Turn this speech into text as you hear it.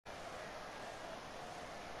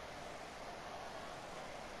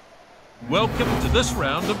Welcome to this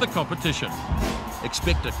round of the competition.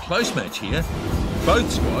 Expect a close match here.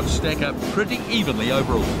 Both squads stack up pretty evenly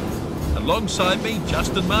overall. Alongside me,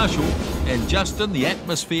 Justin Marshall. And Justin, the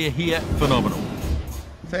atmosphere here, phenomenal.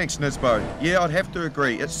 Thanks, Nisbo. Yeah, I'd have to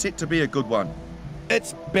agree. It's set to be a good one.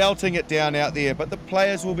 It's belting it down out there, but the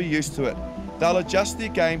players will be used to it. They'll adjust their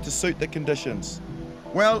game to suit the conditions.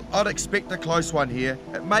 Well, I'd expect a close one here.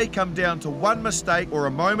 It may come down to one mistake or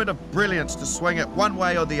a moment of brilliance to swing it one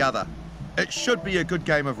way or the other. It should be a good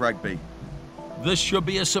game of rugby. This should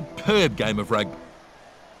be a superb game of rugby.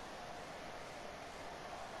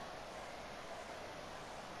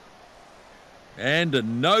 And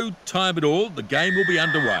in no time at all, the game will be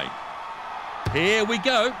underway. Here we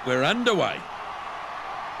go, we're underway.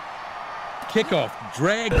 Kick-off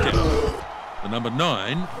dragged in. The number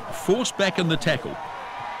 9 forced back in the tackle.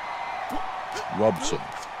 Robson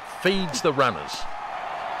feeds the runners.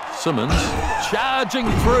 Simmons charging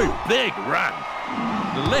through, big run.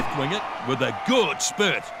 The left winger with a good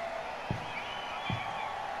spurt.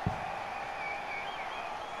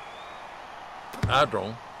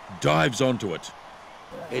 Ardron dives onto it.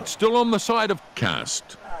 It's still on the side of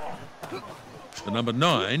Castres. The number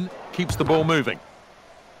 9 keeps the ball moving.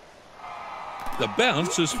 The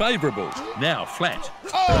bounce is favourable. Now flat.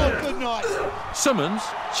 Oh, good night. Simmons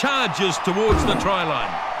charges towards the try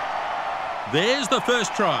line. There's the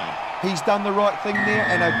first try. He's done the right thing there,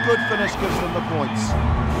 and a good finish gives them the points.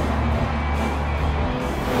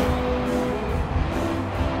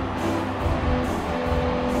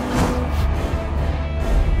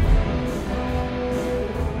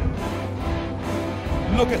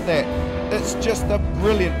 Look at that. It's just a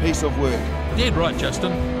brilliant piece of work. Dead right,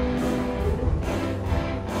 Justin.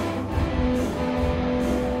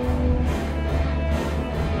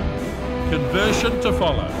 Conversion to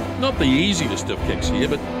follow. Not the easiest of kicks here,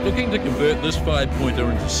 but looking to convert this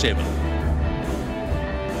 5-pointer into 7.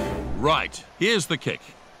 Right, here's the kick.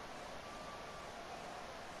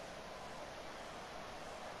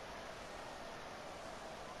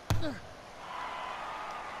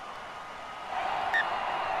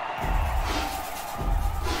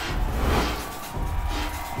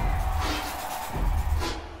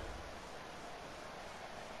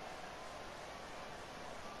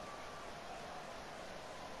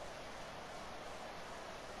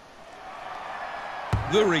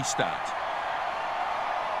 The restart.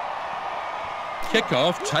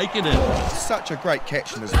 Kick-off taken in. Such a great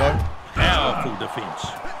catch, Nisbo. Powerful defence.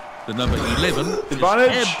 The number 11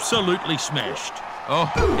 Advantage. is absolutely smashed.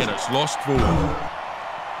 Oh, and it's lost forward.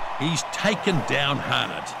 He's taken down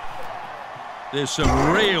hard. There's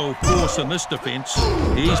some real force in this defence.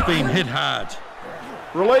 He's been hit hard.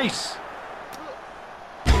 Release.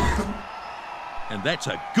 And that's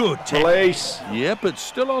a good tackle. Release. Yep, it's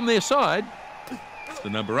still on their side. The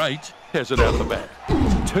number 8 has it out the back.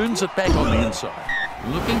 Turns it back on the inside.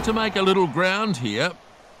 Looking to make a little ground here.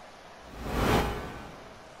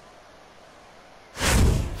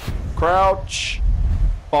 Crouch.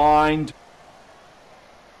 Bind.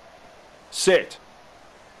 Set.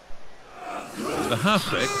 The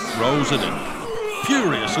halfback rolls it in.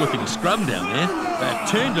 Furious looking scrum down there. They've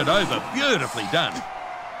turned it over. Beautifully done.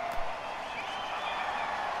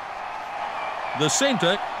 The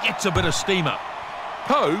centre gets a bit of steam up.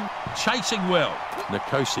 Poe chasing well.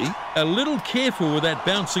 Nkosi a little careful with that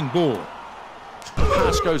bouncing ball.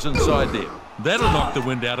 Pass goes inside there. That'll knock the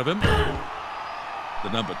wind out of him. The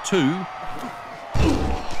number 2.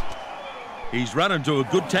 He's run into a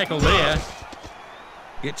good tackle there.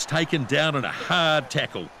 Gets taken down in a hard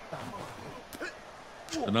tackle.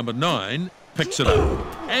 The number 9 picks it up.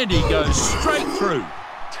 And he goes straight through.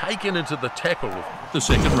 Taken into the tackle of the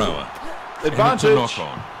second rower. Advantage. And it's a knock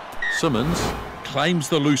on. Simmons claims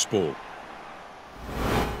the loose ball.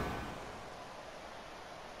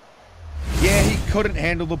 Yeah, he couldn't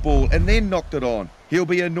handle the ball and then knocked it on. He'll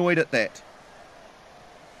be annoyed at that.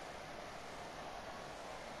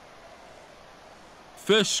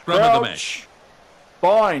 First scrum Crouch. of the match.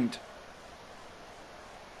 Bind.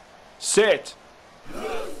 Set.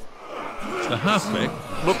 The halfback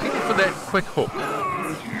looking for that quick hook.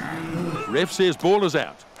 Ref says ball is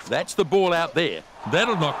out. That's the ball out there.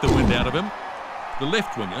 That'll knock the wind out of him. The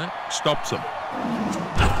left winger stops him.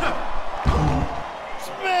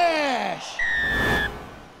 Smash!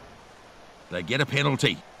 They get a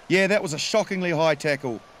penalty. Yeah, that was a shockingly high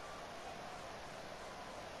tackle.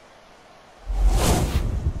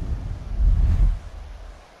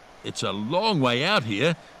 It's a long way out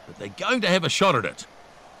here, but they're going to have a shot at it.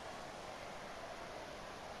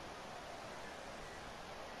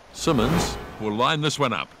 Simmons will line this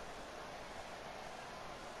one up.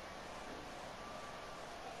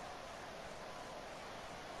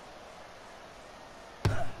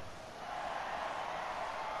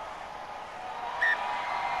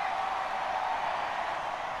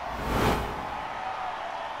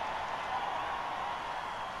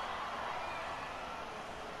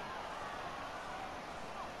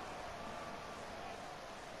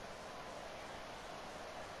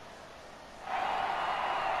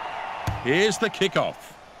 Here's the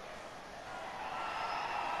kick-off.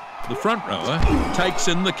 The front rower takes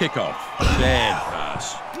in the kick-off. Bad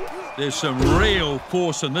pass. There's some real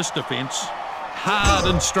force in this defence. Hard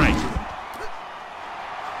and straight.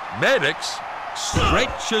 Maddox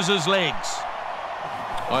stretches his legs.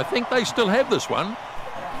 I think they still have this one.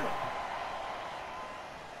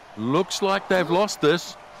 Looks like they've lost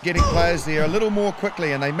this. Getting players there a little more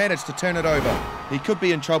quickly and they managed to turn it over. He could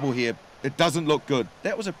be in trouble here. It doesn't look good.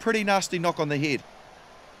 That was a pretty nasty knock on the head.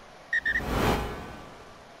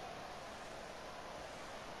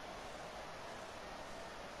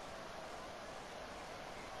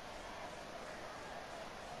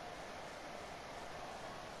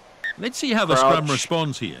 Let's see how the Crouch. scrum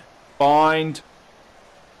responds here. Bind.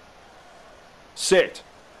 Set.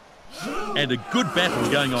 And a good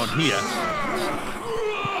battle going on here.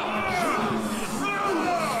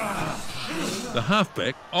 The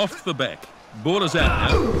halfback off the back. Ball is out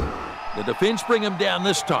now. The defence bring him down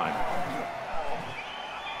this time.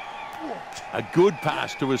 A good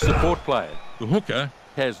pass to his support player. The hooker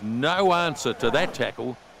has no answer to that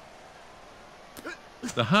tackle.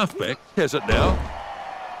 The halfback has it now.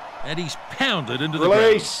 And he's pounded into the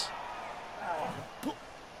Release. ground.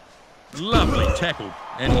 Lovely tackle.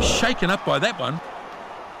 And he's shaken up by that one.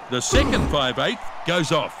 The second 5/8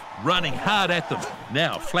 goes off, running hard at them.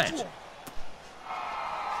 Now flat.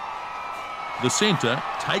 The centre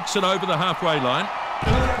takes it over the halfway line.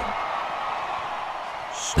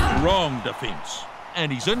 Strong defence.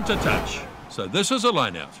 And he's into touch. So this is a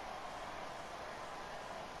line out.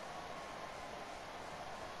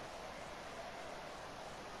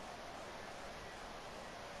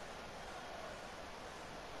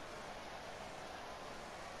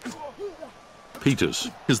 Peters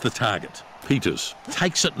is the target. Peters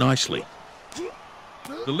takes it nicely.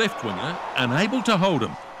 The left winger unable to hold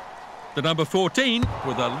him. The number 14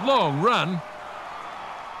 with a long run.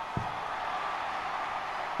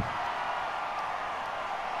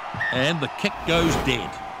 And the kick goes dead.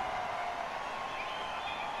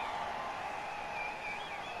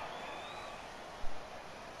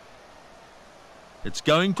 It's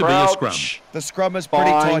going to be a scrum. Crouch. The scrum is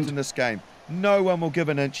pretty Bind. tight in this game. No one will give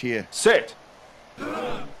an inch here. Set.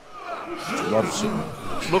 Robson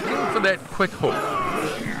looking for that quick hook.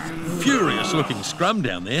 Furious looking scrum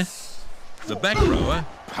down there. The back rower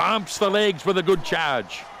pumps the legs with a good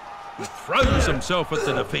charge. He throws himself at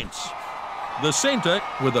the defence. The centre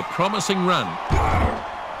with a promising run.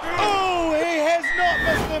 Oh, he has not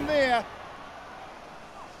missed him there.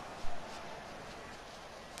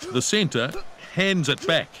 The centre hands it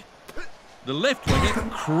back. The left winger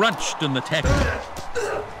crunched in the tackle.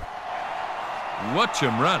 Watch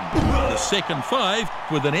him run. The second 5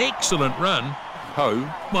 with an excellent run.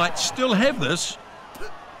 Ho might still have this.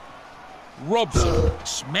 Robson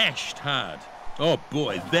smashed hard. Oh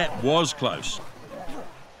boy, that was close.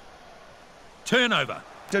 Turnover.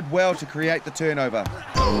 Did well to create the turnover.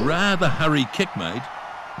 A rather hurried kick made.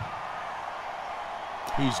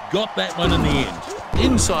 He's got that one in the end.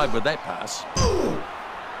 Inside with that pass.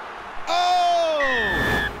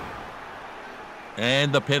 Oh!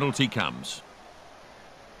 And the penalty comes.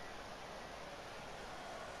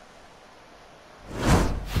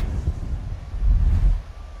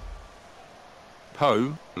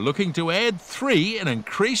 Poe looking to add 3 and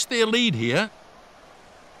increase their lead here.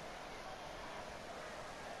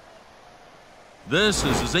 This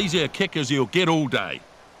is as easy a kick as you'll get all day.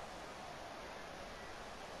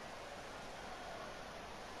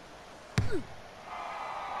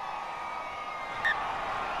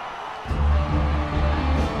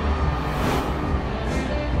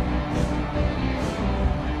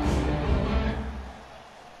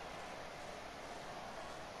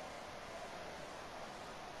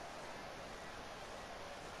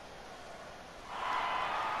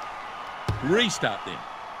 Restart then.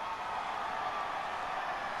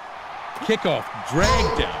 Kick-off,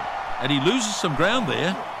 dragged down, and he loses some ground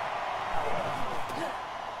there.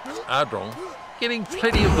 Ardron getting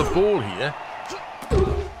plenty of the ball here.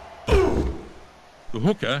 The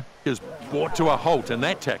hooker is brought to a halt in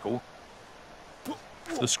that tackle.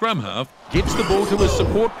 The scrum half gets the ball to his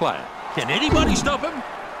support player. Can anybody stop him?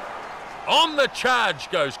 On the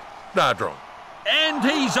charge goes Ardron. And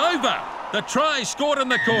he's over. The try scored in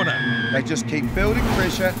the corner. They just keep building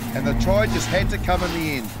pressure and the try just had to come in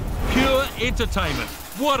the end. Pure entertainment.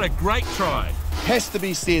 What a great try. Has to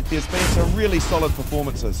be said, there's been some really solid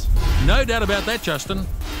performances. No doubt about that, Justin.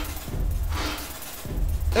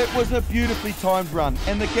 It was a beautifully timed run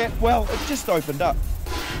and the gap, well, it just opened up.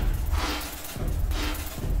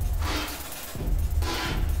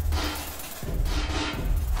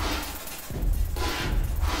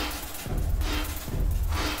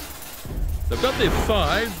 They've got their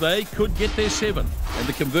 5, they could get their 7. And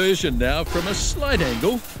the conversion now from a slight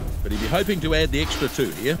angle, but he'd be hoping to add the extra 2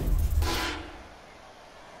 here.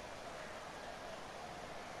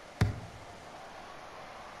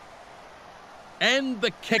 And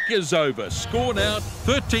the kick is over. Score now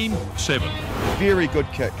 13-7. Very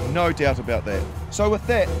good kick, no doubt about that. So with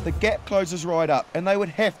that, the gap closes right up, and they would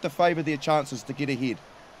have to favour their chances to get ahead.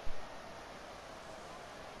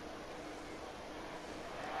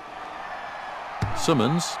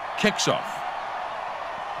 Simmons kicks off.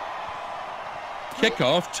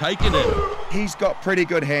 Kick-off taken in. He's got pretty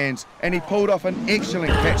good hands, and he pulled off an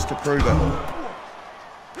excellent catch to prove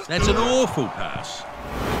it. That's an awful pass.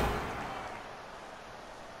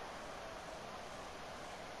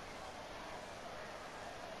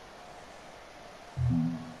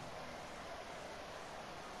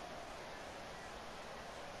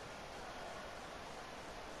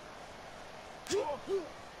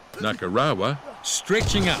 Nakarawa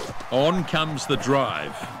stretching up. On comes the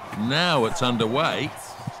drive. Now it's underway.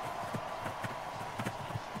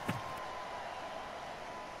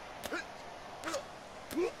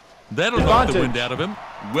 That'll knock the wind out of him.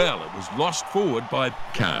 Well, it was lost forward by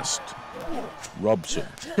Castres. Robson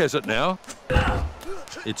has it now.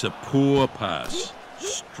 It's a poor pass.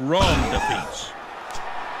 Strong defence.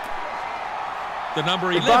 The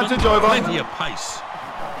number 11, plenty of pace.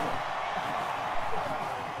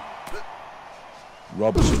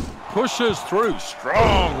 Robson pushes through,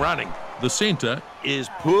 strong running. The centre is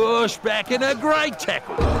pushed back in a great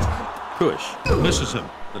tackle. Push misses him.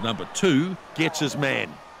 The number 2 gets his man.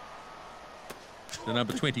 The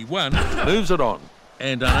number 21 moves it on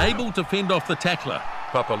and unable to fend off the tackler.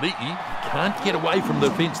 Papali'i can't get away from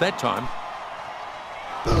the fence that time.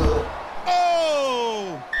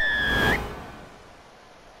 Oh!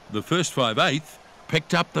 The first 5/8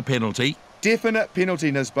 picked up the penalty. Definite penalty,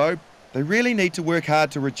 Nisbo. They really need to work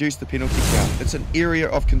hard to reduce the penalty count. It's an area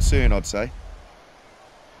of concern, I'd say.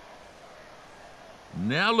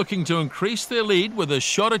 Now looking to increase their lead with a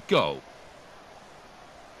shot at goal.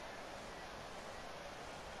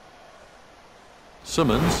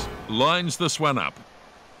 Simmons lines this one up.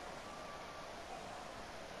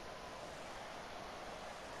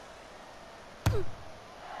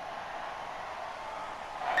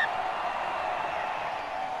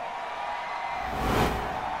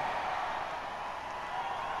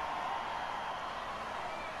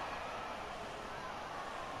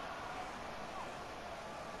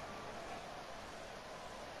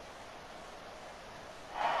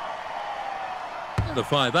 The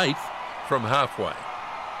 5/8 from halfway.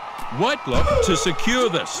 Whitelock to secure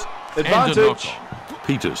this. Advantage. And a knock-on.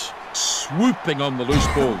 Peters swooping on the loose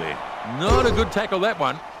ball there. Not a good tackle, that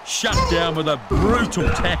one. Shut down with a brutal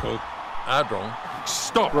tackle. Ardron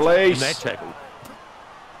stopped in that tackle.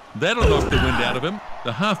 That'll knock the wind out of him.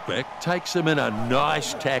 The halfback takes him in a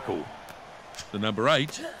nice tackle. The number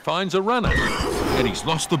 8 finds a runner, and he's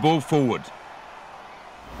lost the ball forward.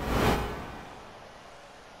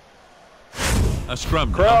 A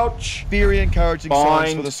scrum. Crouch. Very encouraging signs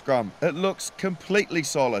Bind. for the scrum. It looks completely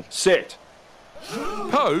solid. Set.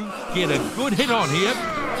 Poe get a good hit on here.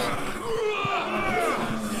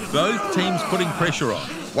 Both teams putting pressure on.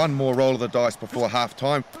 One more roll of the dice before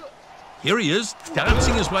half-time. Here he is,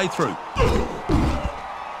 dancing his way through.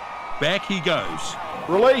 Back he goes.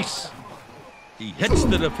 Release. He hits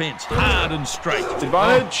the defence hard and straight.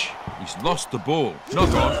 Advantage. Oh, he's lost the ball. Knock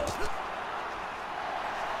on.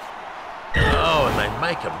 Oh, and they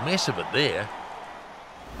make a mess of it there.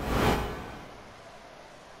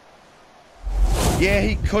 Yeah,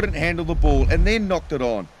 he couldn't handle the ball and then knocked it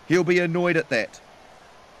on. He'll be annoyed at that.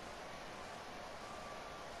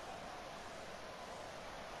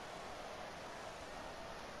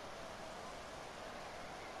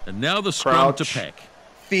 And now the scrum to Crouch. pack.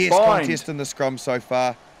 Fierce Bind. contest in the scrum so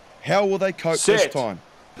far. How will they cope Set. this time?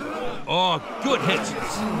 Oh, good hit.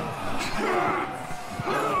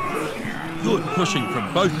 Good pushing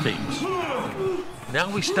from both teams. Now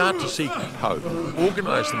we start to see Poe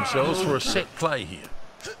organise themselves for a set play here.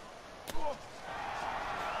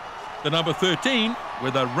 The number 13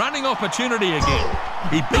 with a running opportunity again.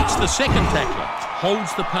 He beats the second tackler,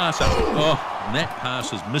 holds the pass up. Oh, and that pass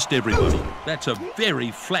has missed everybody. That's a very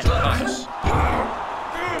flat pass.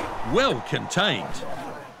 Well contained.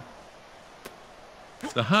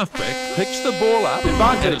 The halfback picks the ball up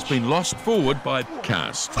and it's been lost forward by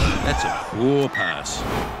Castres. That's a poor pass.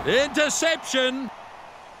 Interception!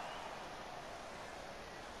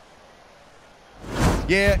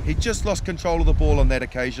 Yeah, he just lost control of the ball on that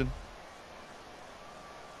occasion.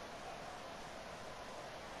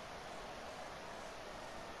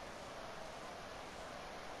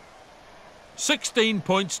 16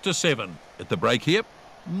 points to 7 at the break here.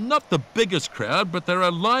 Not the biggest crowd, but they're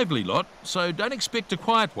a lively lot, so don't expect a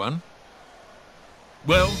quiet one.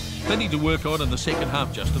 Well, plenty to work on in the second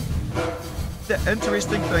half, Justin. The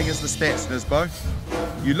interesting thing is the stats, Nisbo.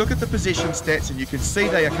 You look at the possession stats and you can see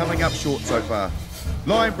they are coming up short so far.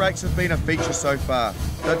 Line breaks have been a feature so far.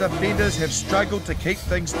 The defenders have struggled to keep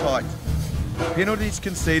things tight. Penalties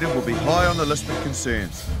conceded will be high on the list of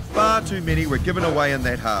concerns. Far too many were given away in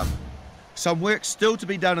that half. Some work still to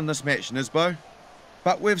be done in this match, Nisbo.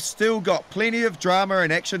 But we've still got plenty of drama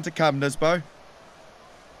and action to come, Nisbo.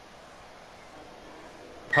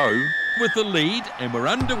 Poe with the lead, and we're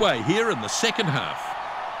underway here in the second half.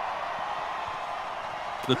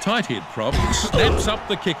 The tight head prop snaps up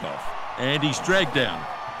the kickoff, and he's dragged down.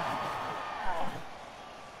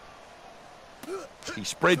 He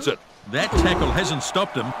spreads it. That tackle hasn't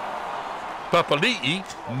stopped him. Papali'i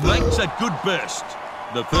makes a good burst.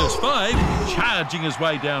 The first 5 charging his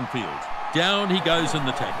way downfield. Down he goes in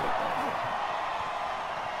the tackle.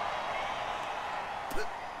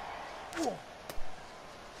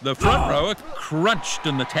 The front rower crunched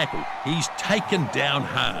in the tackle. He's taken down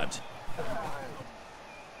hard.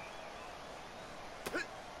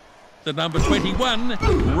 The number 21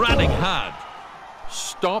 running hard.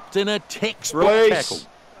 Stopped in a textbook tackle.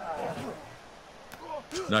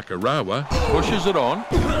 Nakarawa pushes it on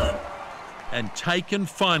and taken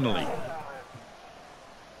finally.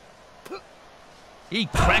 He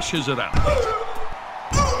crashes it up.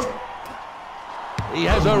 He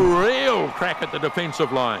has a real crack at the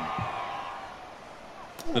defensive line.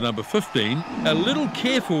 The number 15, a little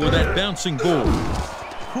careful with that bouncing ball.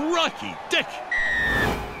 Crikey, Dick!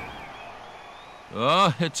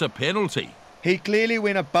 Oh, it's a penalty. He clearly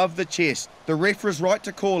went above the chest. The ref was right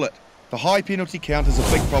to call it. The high penalty count is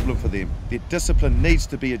a big problem for them. Their discipline needs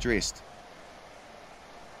to be addressed.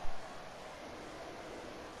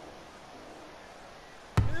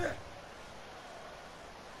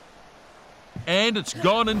 And it's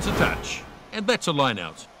gone into touch. And that's a line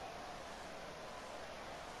out.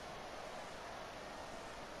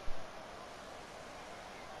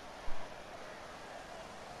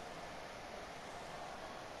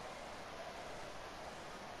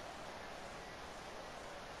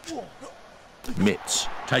 Metz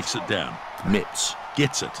takes it down. Metz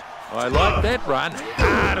gets it. I like that run.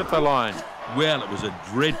 Hard at the line. Well, it was a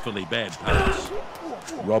dreadfully bad pass.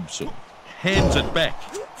 Robson hands it back.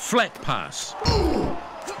 Flat pass.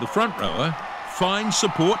 The front rower finds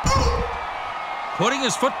support. Putting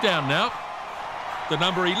his foot down now. The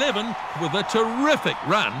number 11 with a terrific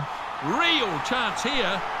run. Real chance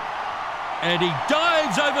here. And he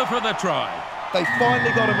dives over for the try. They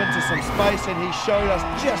finally got him into some space and he showed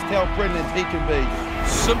us just how brilliant he can be.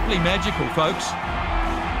 Simply magical, folks.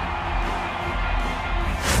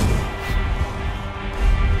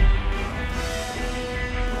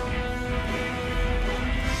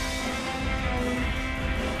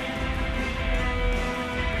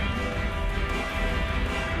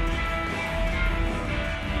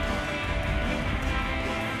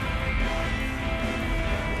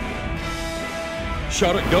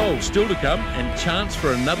 Shot at goal still to come and chance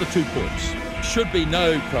for another 2 points. Should be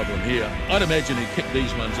no problem here. I'd imagine he'd kick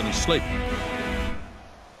these ones in his sleep.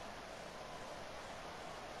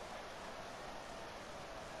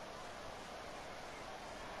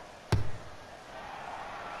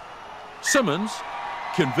 Simmons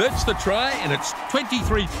converts the try and it's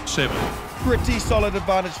 23-7. Pretty solid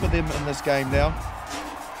advantage for them in this game now.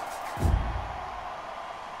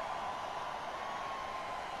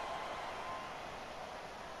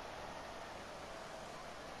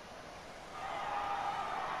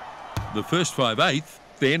 The first 5/8,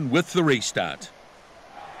 then with the restart.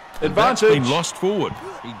 Advantage. That's been lost forward.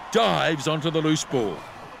 He dives onto the loose ball.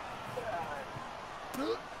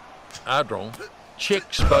 Ardron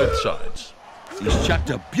checks both sides. He's chucked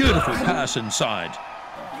a beautiful pass inside.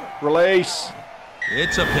 Release.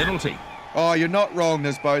 It's a penalty. Oh, you're not wrong,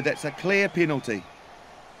 Nisbo. That's a clear penalty.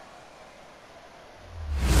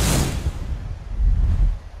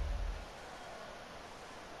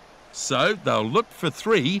 So they'll look for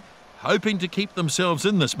 3, hoping to keep themselves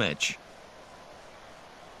in this match.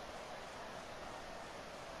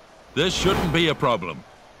 This shouldn't be a problem.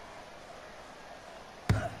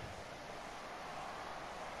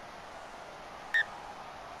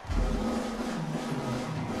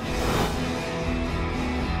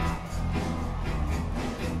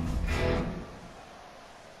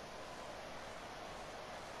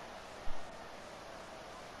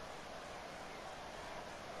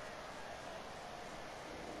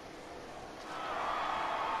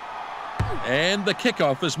 And the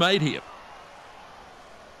kickoff is made here.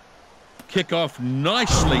 Kick off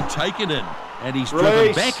nicely taken in. And he's Release.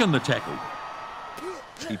 driven back in the tackle.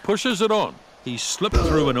 He pushes it on. He's slipped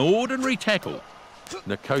through an ordinary tackle.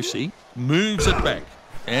 Nkosi moves it back.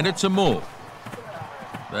 And it's a maul.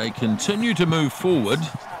 They continue to move forward.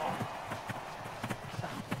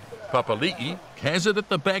 Papali'i has it at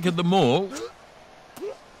the back of the maul.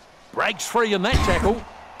 Breaks free in that tackle.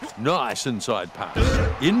 Nice inside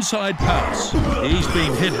pass. Inside pass. He's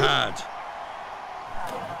been hit hard.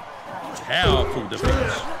 Powerful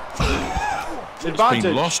defence. It's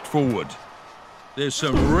been lost forward. There's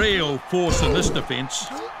some real force in this defence.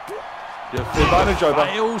 Advantage over.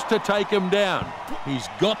 Fails to take him down. He's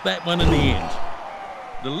got that one in the end.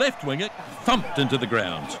 The left winger thumped into the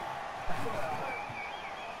ground.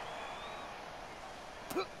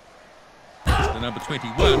 The number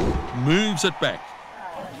 21 moves it back.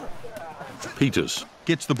 Peters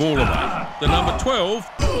gets the ball away. The number 12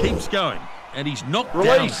 keeps going, and he's knocked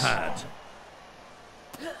down hard.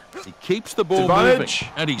 He keeps the ball moving,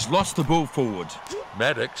 and he's lost the ball forward.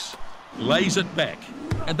 Maddox lays it back,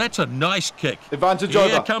 and that's a nice kick. Advantage Here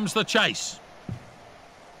over. comes the chase.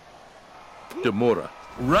 Demora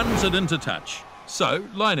runs it into touch. So,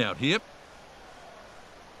 line out here.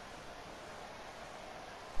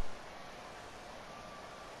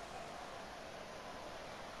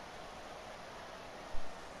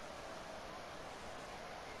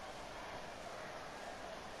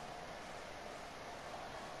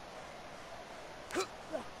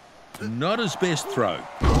 Not his best throw.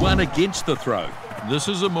 One against the throw. This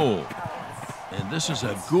is a maul. And this is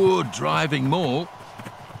a good driving maul.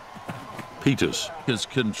 Peters is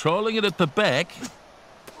controlling it at the back.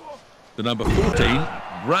 The number 14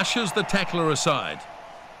 brushes the tackler aside.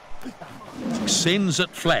 Sends it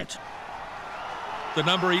flat. The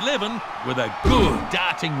number 11 with a good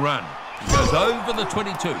darting run. He goes over the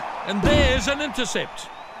 22. And there's an intercept.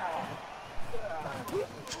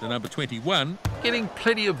 The number 21 getting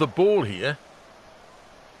plenty of the ball here.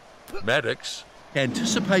 Maddox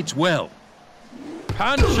anticipates well.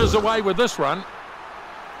 Punches away with this run.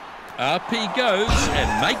 Up he goes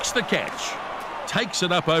and makes the catch. Takes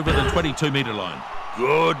it up over the 22-metre line.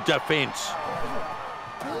 Good defence.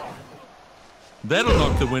 That'll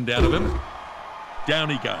knock the wind out of him. Down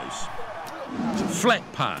he goes. Flat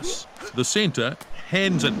pass. The centre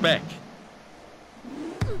hands it back.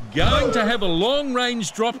 Going to have a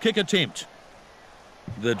long-range drop-kick attempt.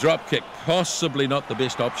 The drop-kick possibly not the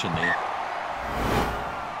best option there.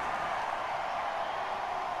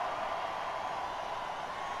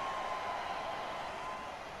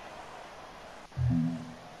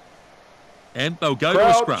 And they'll go to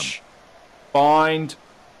a scrum. Bind.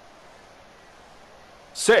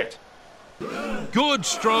 Set. Good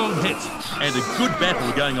strong hit and a good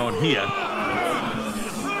battle going on here.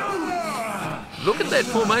 Look at that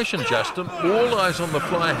formation, Justin. All eyes on the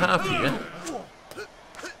fly half here.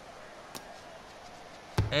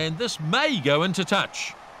 And this may go into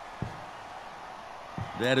touch.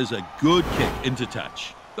 That is a good kick into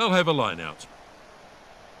touch. They'll have a line out.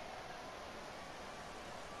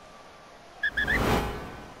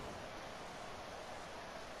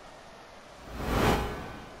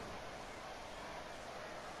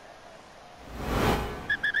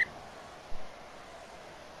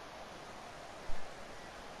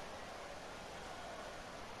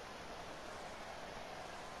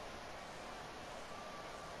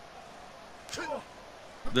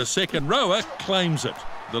 The second rower claims it.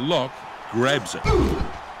 The lock grabs it. The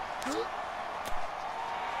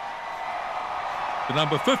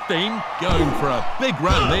number 15 going for a big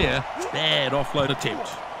run there. Bad offload attempt.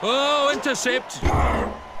 Oh, intercept.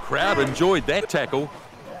 Crowd enjoyed that tackle.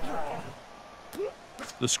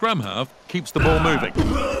 The scrum half keeps the ball moving.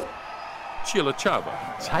 Chilachava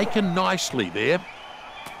taken nicely there.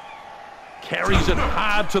 Carries it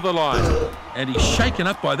hard to the line. And he's shaken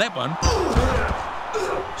up by that one.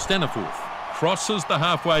 Staniforth crosses the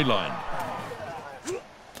halfway line.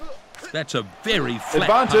 That's a very flat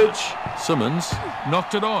advantage. Punch. Simmons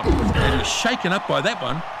knocked it on. And he's shaken up by that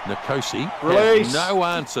one. Nkosi Release. has no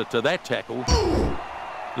answer to that tackle.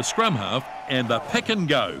 The scrum half and the pick and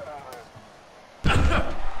go.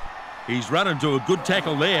 He's run into a good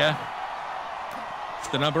tackle there.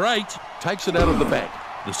 The number 8 takes it out of the back.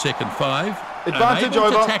 The second 5 advantage unable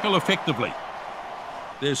over. to tackle effectively.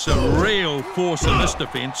 There's some real force in this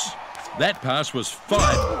defence. That pass was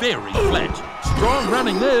fired very flat. Strong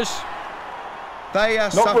running this. They are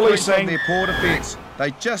Not suffering releasing. from their poor defence.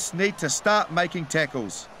 They just need to start making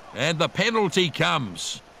tackles. And the penalty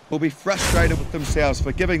comes. Will be frustrated with themselves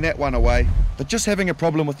for giving that one away. They're just having a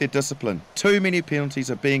problem with their discipline. Too many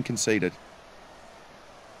penalties are being conceded.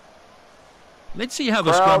 Let's see how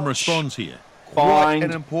the Crouch. scrum responds here. Quite Bind.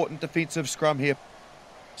 an important defensive scrum here.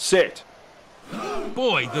 Set.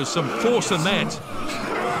 Boy, there's some force in that.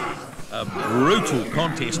 A brutal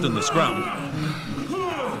contest in the scrum.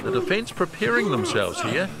 The defence preparing themselves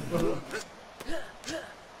here.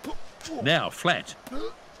 Now flat.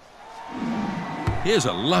 Here's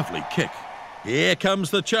a lovely kick. Here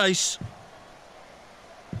comes the chase.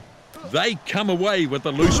 They come away with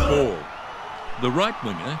the loose ball. The right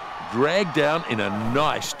winger dragged down in a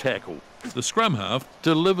nice tackle. The scrum half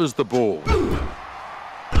delivers the ball.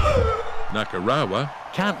 Nakarawa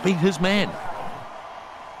can't beat his man.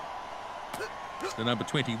 The number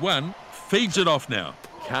 21 feeds it off now.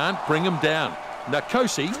 Can't bring him down.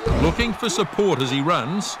 Nakosi looking for support as he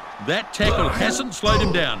runs. That tackle hasn't slowed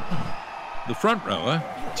him down. The front rower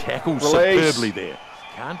tackles Release. superbly there.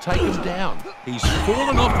 Can't take him down. He's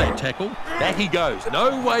fallen off that tackle. Back he goes.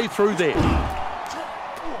 No way through there.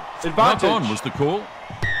 Knock Advantage. on was the call.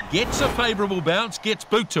 Gets a favourable bounce, gets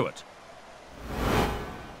boot to it.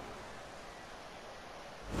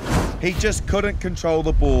 He just couldn't control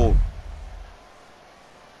the ball.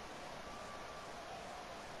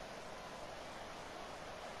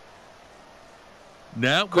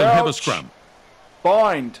 Now we'll have a Crouch. scrum.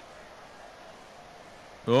 Bind.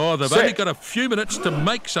 Oh, they've Set. only got a few minutes to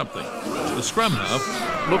make something. The scrum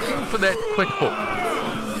half Looking for that quick hook.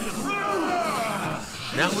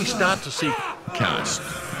 Now we start to see cast.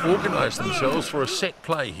 organise themselves for a set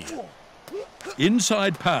play here.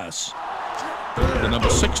 Inside pass. The number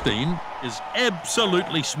 16 is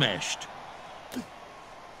absolutely smashed.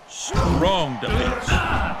 Strong defence.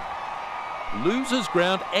 Loses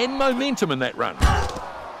ground and momentum in that run.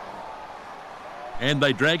 And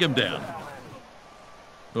they drag him down.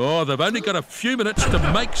 Oh, they've only got a few minutes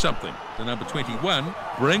to make something. The number 21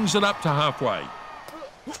 brings it up to halfway.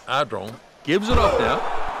 Ardron Gives it off now.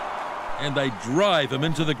 And they drive him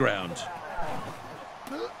into the ground.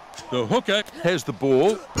 The hooker has the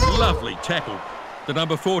ball. Lovely tackle. The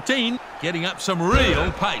number 14 getting up some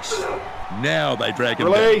real pace. Now they drag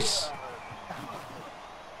him down. Release.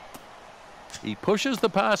 He pushes the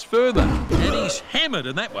pass further. And he's hammered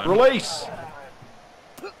in that one. Release.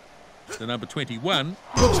 The number 21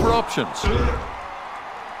 looks for options.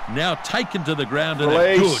 Now taken to the ground in a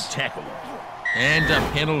Release. good tackle. And a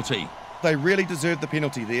penalty. They really deserved the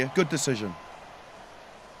penalty there. Good decision.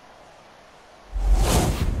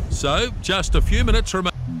 So, just a few minutes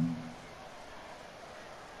remain.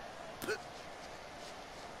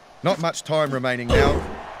 Not much time remaining now.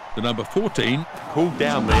 The number 14 pulled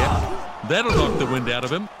down there. That'll knock the wind out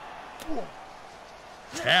of him.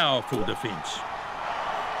 Powerful defence.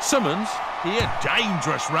 Simmons, here,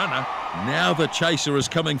 dangerous runner. Now the chaser is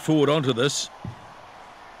coming forward onto this.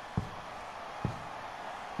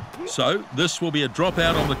 So, this will be a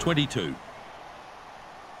dropout on the 22.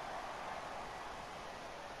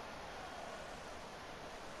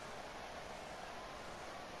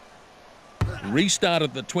 Restart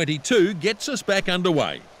at the 22 gets us back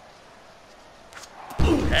underway.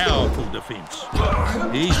 Powerful defence.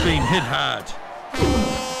 He's been hit hard.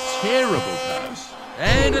 Terrible pass.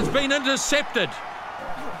 And it's been intercepted.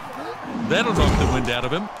 That'll knock the wind out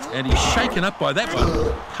of him. And he's shaken up by that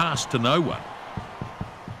one. Pass to no one.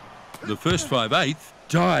 The first 5/8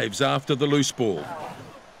 dives after the loose ball.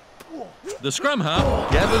 The scrum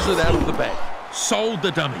half gathers it out of the back. Sold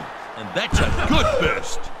the dummy. And that's a good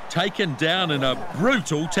burst. Taken down in a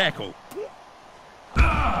brutal tackle.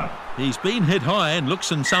 He's been hit high and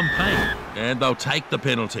looks in some pain. And they'll take the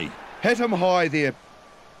penalty. Hit him high there.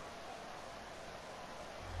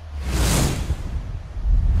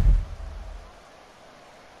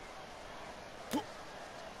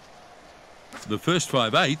 The first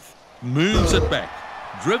 5/8 moves it back.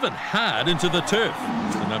 Driven hard into the turf.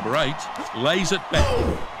 The number 8 lays it back.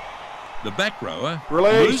 The back rower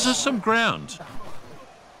Release. loses some ground.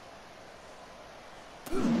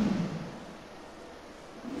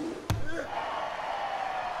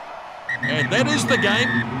 And that is the game.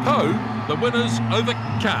 Poe, the winners over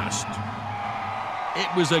Castres.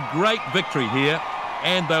 It was a great victory here,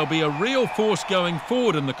 and they'll be a real force going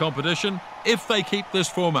forward in the competition if they keep this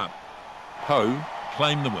form up. Poe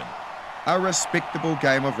claim the win. A respectable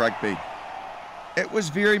game of rugby. It was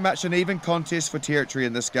very much an even contest for territory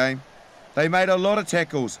in this game. They made a lot of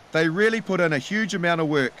tackles. They really put in a huge amount of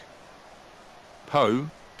work. Poe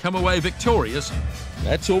come away victorious.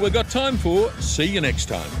 That's all we've got time for. See you next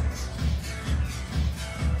time.